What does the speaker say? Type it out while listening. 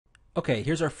Okay,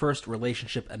 here's our first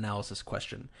relationship analysis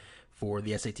question for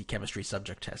the SAT chemistry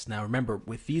subject test. Now remember,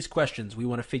 with these questions, we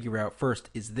want to figure out first,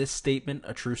 is this statement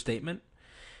a true statement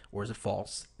or is it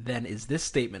false? Then is this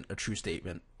statement a true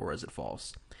statement or is it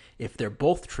false? If they're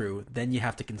both true, then you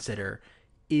have to consider,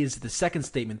 is the second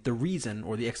statement the reason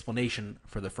or the explanation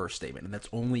for the first statement? And that's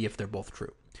only if they're both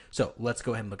true. So let's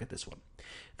go ahead and look at this one.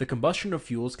 The combustion of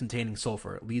fuels containing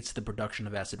sulfur leads to the production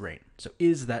of acid rain. So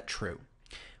is that true?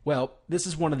 Well, this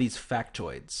is one of these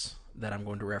factoids that I'm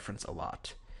going to reference a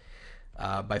lot.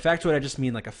 By factoid, I just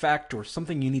mean like a fact or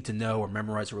something you need to know or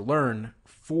memorize or learn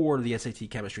for the SAT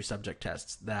chemistry subject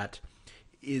tests that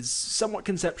is somewhat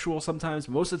conceptual sometimes.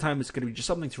 Most of the time, it's going to be just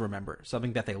something to remember,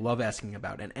 something that they love asking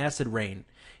about. And acid rain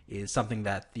is something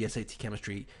that the SAT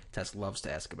chemistry test loves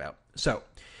to ask about. So,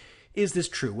 is this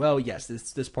true? Well, yes,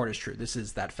 this part is true. This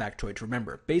is that factoid to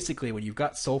remember. Basically, when you've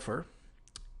got sulfur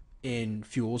in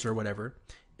fuels or whatever,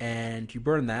 and you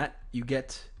burn that, you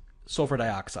get sulfur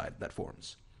dioxide that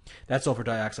forms. That sulfur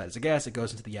dioxide is a gas. It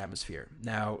goes into the atmosphere.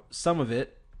 Now, some of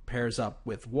it pairs up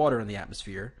with water in the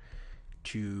atmosphere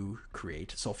to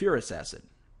create sulfurous acid.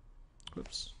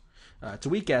 Oops. It's a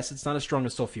weak acid. It's not as strong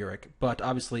as sulfuric, but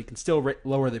obviously can still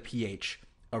lower the pH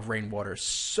of rainwater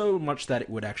so much that it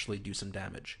would actually do some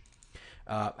damage.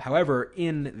 However,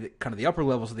 in kind of the upper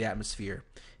levels of the atmosphere,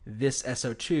 this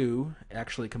SO2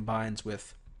 actually combines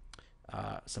with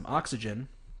some oxygen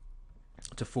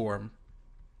to form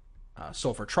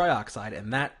sulfur trioxide,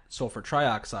 and that sulfur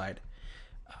trioxide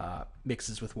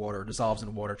mixes with water, dissolves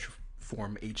in water to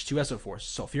form H2SO4,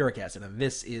 sulfuric acid. And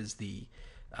this is the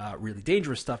really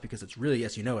dangerous stuff because it's really,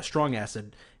 as you know, a strong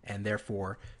acid, and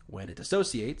therefore when it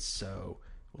dissociates, so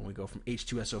when we go from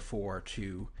H2SO4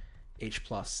 to H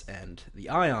plus and the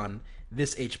ion,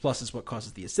 this H plus is what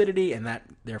causes the acidity, and that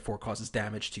therefore causes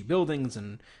damage to buildings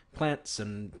and plants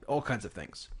and all kinds of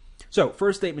things. So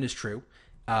first statement is true.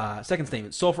 Second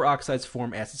statement, sulfur oxides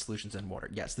form acid solutions in water.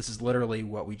 Yes, this is literally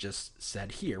what we just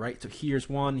said here, right? So here's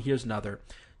one, here's another.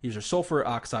 These are sulfur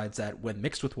oxides that, when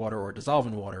mixed with water or dissolve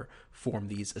in water, form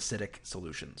these acidic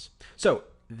solutions. So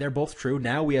they're both true.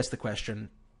 Now we ask the question,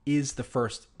 is the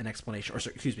first an explanation, or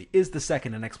sorry, excuse me, is the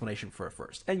second an explanation for a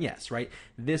first? And yes, right?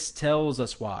 This tells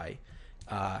us why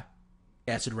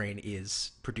acid rain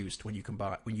is produced when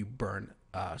you burn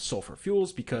sulfur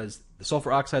fuels, because the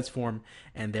sulfur oxides form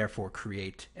and therefore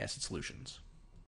create acid solutions.